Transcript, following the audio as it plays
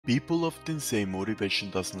People often say motivation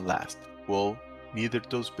doesn't last. Well, neither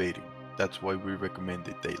does baiting. That's why we recommend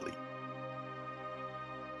it daily.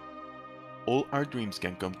 All our dreams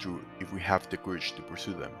can come true if we have the courage to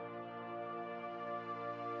pursue them.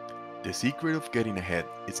 The secret of getting ahead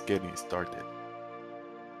is getting started.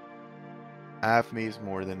 I have missed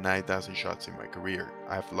more than 9,000 shots in my career.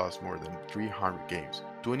 I have lost more than 300 games.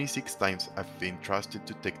 26 times I've been trusted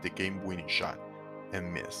to take the game-winning shot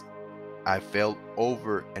and missed. I failed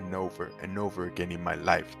over and over and over again in my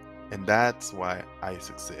life, and that's why I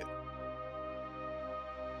succeed.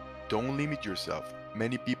 Don't limit yourself.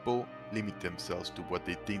 Many people limit themselves to what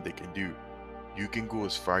they think they can do. You can go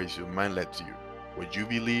as far as your mind lets you. What you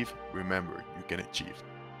believe, remember, you can achieve.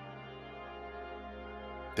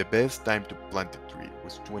 The best time to plant a tree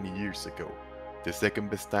was 20 years ago. The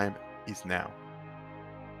second best time is now.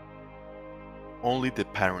 Only the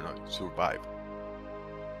paranoid survive.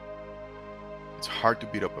 It's hard to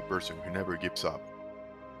beat up a person who never gives up.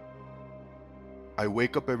 I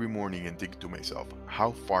wake up every morning and think to myself,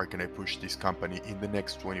 how far can I push this company in the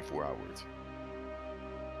next 24 hours?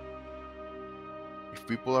 If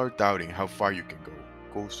people are doubting how far you can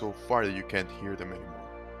go so far that you can't hear them anymore.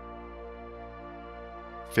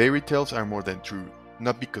 Fairy tales are more than true,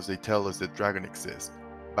 not because they tell us that dragons exist,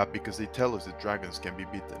 but because they tell us that dragons can be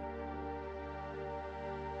beaten.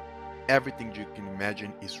 Everything you can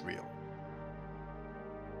imagine is real.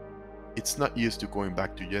 It's not used to going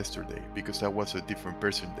back to yesterday because I was a different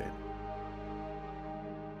person then.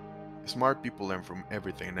 Smart people learn from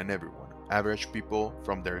everything and everyone. Average people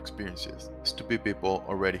from their experiences. Stupid people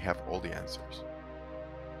already have all the answers.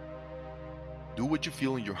 Do what you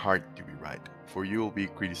feel in your heart to be right, for you will be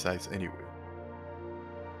criticized anyway.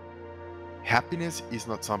 Happiness is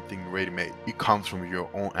not something ready-made, it comes from your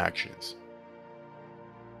own actions.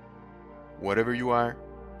 Whatever you are,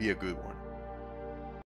 be a good one.